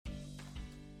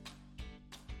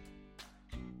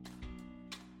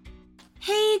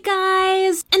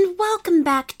guys, and welcome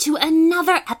back to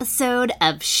another episode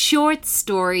of Short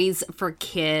Stories for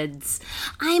Kids.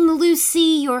 I'm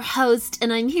Lucy, your host,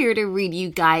 and I'm here to read you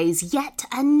guys yet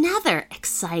another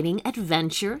exciting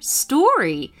adventure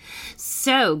story.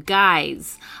 So,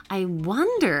 guys, I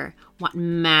wonder what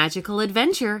magical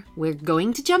adventure we're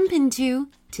going to jump into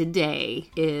today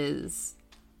is.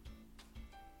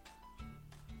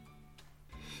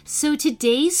 So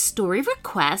today's story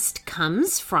request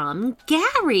comes from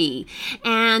Gary,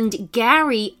 and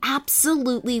Gary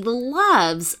absolutely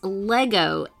loves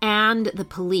Lego and the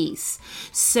police.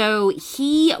 So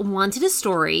he wanted a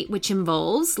story which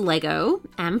involves Lego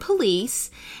and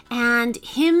police and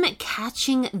him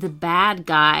catching the bad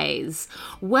guys.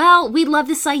 Well, we love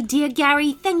this idea,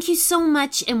 Gary. Thank you so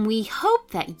much, and we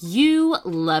hope that you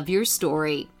love your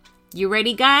story. You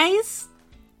ready, guys?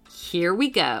 Here we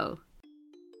go.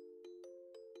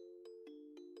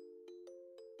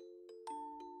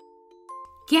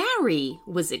 Gary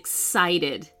was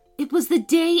excited. It was the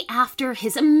day after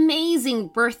his amazing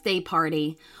birthday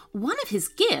party. One of his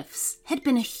gifts had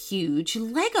been a huge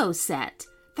Lego set.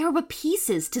 There were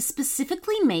pieces to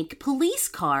specifically make police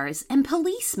cars and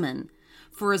policemen.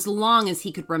 For as long as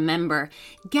he could remember,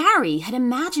 Gary had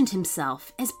imagined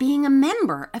himself as being a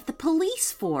member of the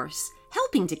police force,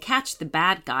 helping to catch the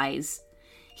bad guys.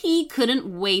 He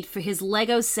couldn't wait for his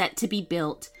Lego set to be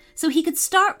built so he could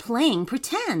start playing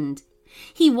pretend.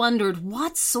 He wondered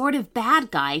what sort of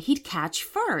bad guy he'd catch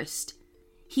first.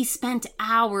 He spent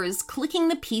hours clicking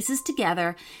the pieces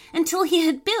together until he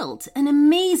had built an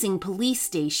amazing police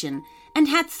station and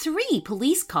had 3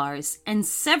 police cars and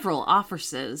several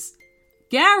officers.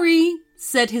 "Gary,"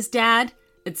 said his dad,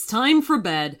 "it's time for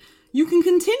bed. You can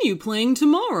continue playing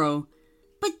tomorrow."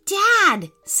 "But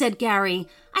Dad," said Gary,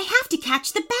 "I have to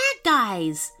catch the bad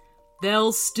guys."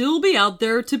 "They'll still be out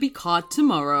there to be caught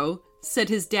tomorrow," said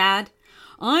his dad.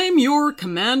 "I'm your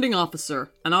commanding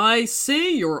officer, and I say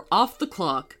you're off the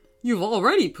clock. You've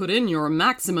already put in your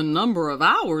maximum number of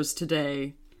hours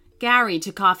today." Gary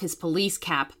took off his police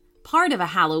cap, part of a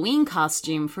Halloween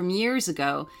costume from years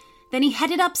ago. Then he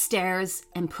headed upstairs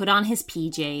and put on his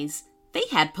PJs. They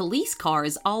had police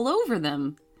cars all over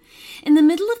them. In the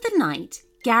middle of the night,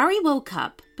 Gary woke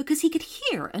up because he could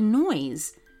hear a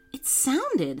noise. It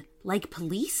sounded like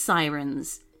police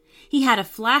sirens. He had a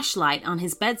flashlight on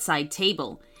his bedside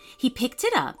table. He picked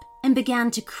it up and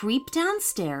began to creep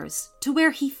downstairs to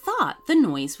where he thought the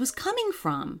noise was coming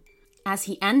from. As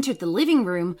he entered the living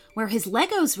room where his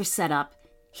Legos were set up,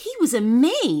 he was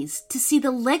amazed to see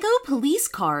the Lego police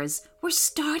cars were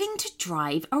starting to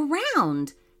drive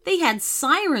around. They had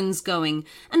sirens going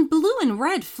and blue and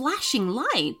red flashing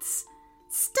lights.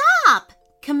 "Stop!"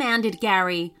 commanded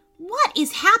Gary. "What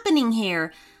is happening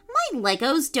here? My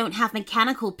Legos don't have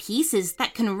mechanical pieces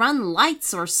that can run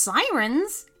lights or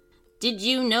sirens." "Did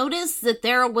you notice that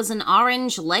there was an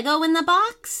orange Lego in the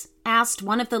box?" asked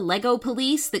one of the Lego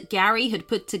police that Gary had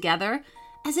put together.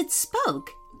 As it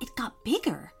spoke, it got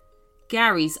bigger.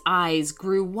 Gary's eyes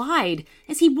grew wide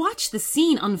as he watched the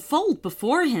scene unfold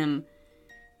before him.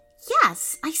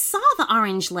 "Yes, I saw the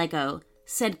orange Lego,"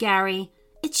 said Gary.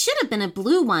 "It should have been a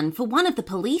blue one for one of the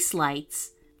police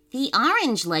lights." "The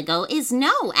orange Lego is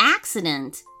no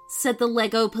accident," said the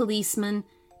Lego policeman.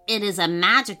 "It is a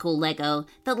magical Lego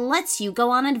that lets you go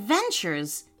on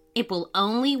adventures. It will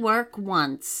only work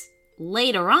once.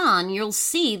 Later on, you'll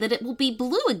see that it will be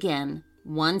blue again,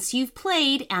 once you've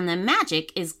played and the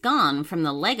magic is gone from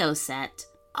the Lego set."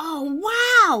 "Oh,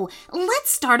 wow!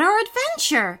 Let's start our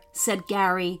adventure," said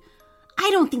Gary. "I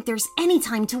don't think there's any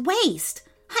time to waste.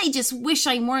 I just wish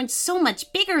I weren't so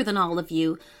much bigger than all of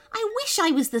you. I wish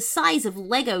I was the size of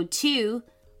Lego, too."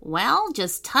 "Well,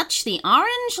 just touch the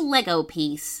orange Lego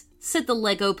piece," said the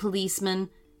Lego policeman.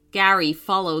 Gary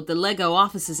followed the Lego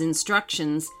officer's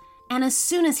instructions, and as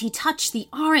soon as he touched the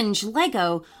orange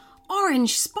Lego,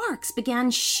 orange sparks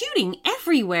began shooting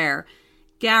everywhere.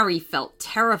 Gary felt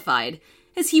terrified,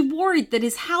 as he worried that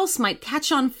his house might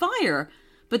catch on fire.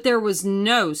 But there was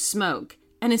no smoke,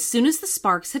 and as soon as the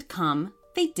sparks had come,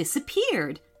 they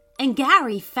disappeared, and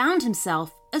Gary found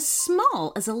himself as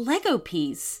small as a Lego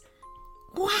piece.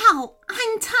 "Wow,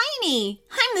 I'm tiny!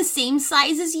 I'm the same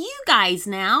size as you guys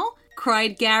now!"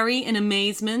 cried Gary in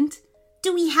amazement.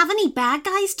 "Do we have any bad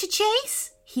guys to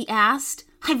chase?" he asked.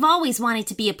 "I've always wanted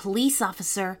to be a police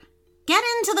officer." "Get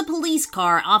into the police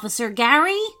car, Officer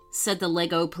Gary," said the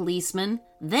Lego policeman.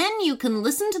 "Then you can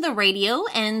listen to the radio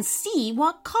and see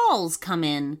what calls come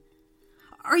in."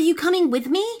 "Are you coming with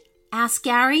me?" asked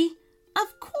Gary.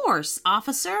 "Of course,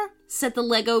 officer," said the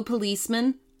Lego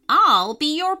policeman. "I'll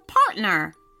be your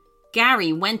partner."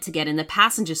 Gary went to get in the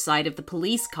passenger side of the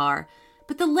police car,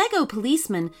 but the Lego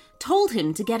policeman told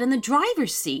him to get in the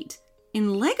driver's seat.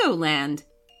 In Legoland,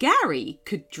 Gary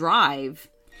could drive.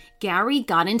 Gary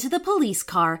got into the police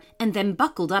car and then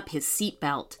buckled up his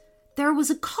seatbelt. There was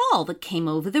a call that came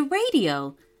over the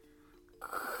radio.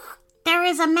 "There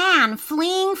is a man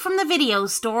fleeing from the video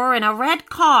store in a red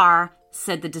car,"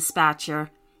 said the dispatcher.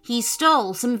 "He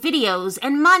stole some videos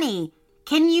and money.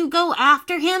 Can you go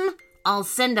after him? I'll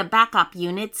send a backup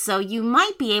unit so you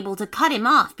might be able to cut him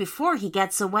off before he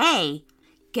gets away."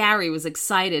 Gary was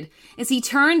excited as he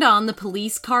turned on the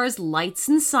police car's lights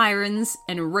and sirens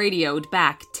and radioed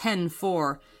back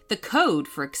 10-4, the code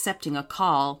for accepting a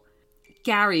call.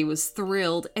 Gary was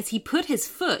thrilled as he put his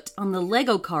foot on the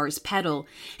Lego car's pedal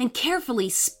and carefully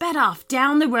sped off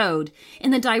down the road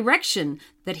in the direction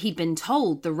that he'd been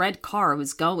told the red car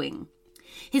was going.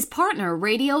 His partner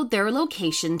radioed their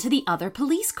location to the other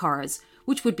police cars,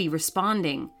 which would be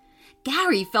responding.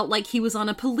 Gary felt like he was on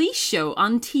a police show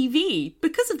on TV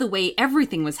because of the way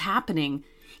everything was happening.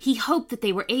 He hoped that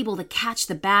they were able to catch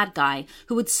the bad guy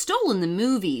who had stolen the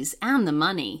movies and the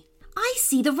money. "I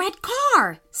see the red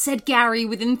car," said Gary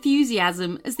with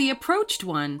enthusiasm as they approached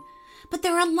one. "But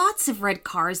there are lots of red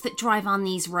cars that drive on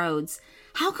these roads.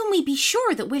 How can we be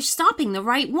sure that we're stopping the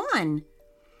right one?"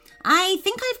 "I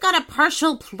think I've got a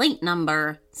partial plate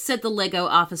number," said the Lego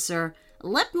officer.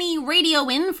 "Let me radio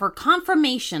in for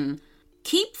confirmation.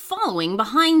 Keep following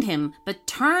behind him, but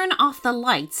turn off the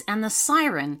lights and the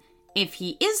siren. If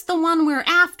he is the one we're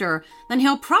after, then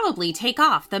he'll probably take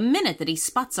off the minute that he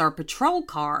spots our patrol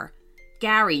car."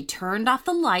 Gary turned off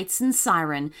the lights and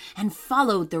siren and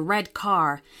followed the red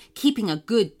car, keeping a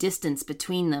good distance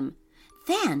between them.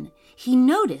 Then he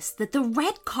noticed that the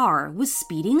red car was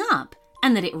speeding up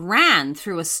and that it ran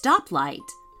through a stoplight.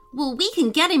 "Well, we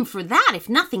can get him for that if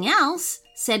nothing else,"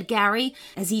 said Gary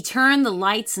as he turned the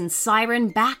lights and siren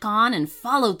back on and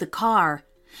followed the car.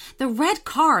 The red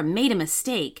car made a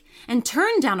mistake and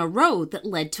turned down a road that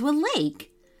led to a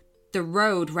lake. The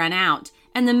road ran out,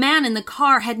 and the man in the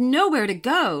car had nowhere to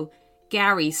go.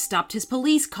 Gary stopped his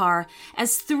police car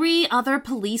as 3 other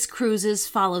police cruisers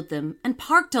followed them and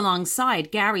parked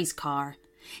alongside Gary's car.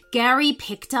 Gary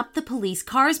picked up the police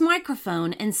car's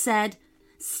microphone and said,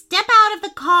 "Step out of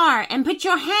the car and put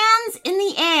your hands in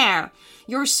the air.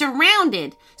 You're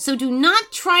surrounded, so do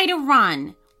not try to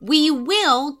run. We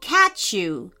will catch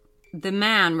you." The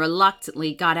man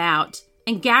reluctantly got out,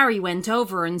 and Gary went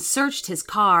over and searched his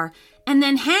car, and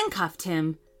then handcuffed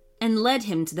him and led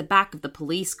him to the back of the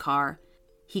police car.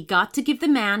 He got to give the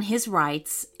man his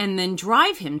rights and then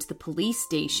drive him to the police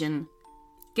station.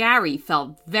 Gary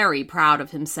felt very proud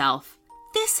of himself.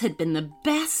 This had been the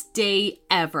best day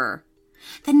ever.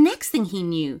 The next thing he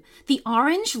knew, the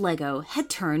orange Lego had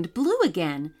turned blue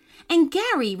again, and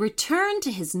Gary returned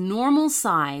to his normal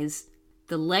size.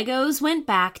 The Legos went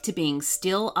back to being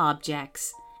still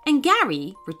objects, and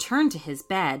Gary returned to his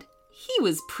bed. He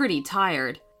was pretty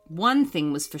tired. One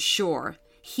thing was for sure,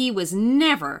 he was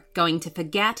never going to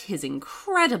forget his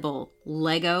incredible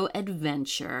Lego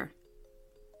adventure.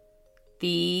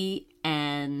 The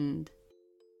end.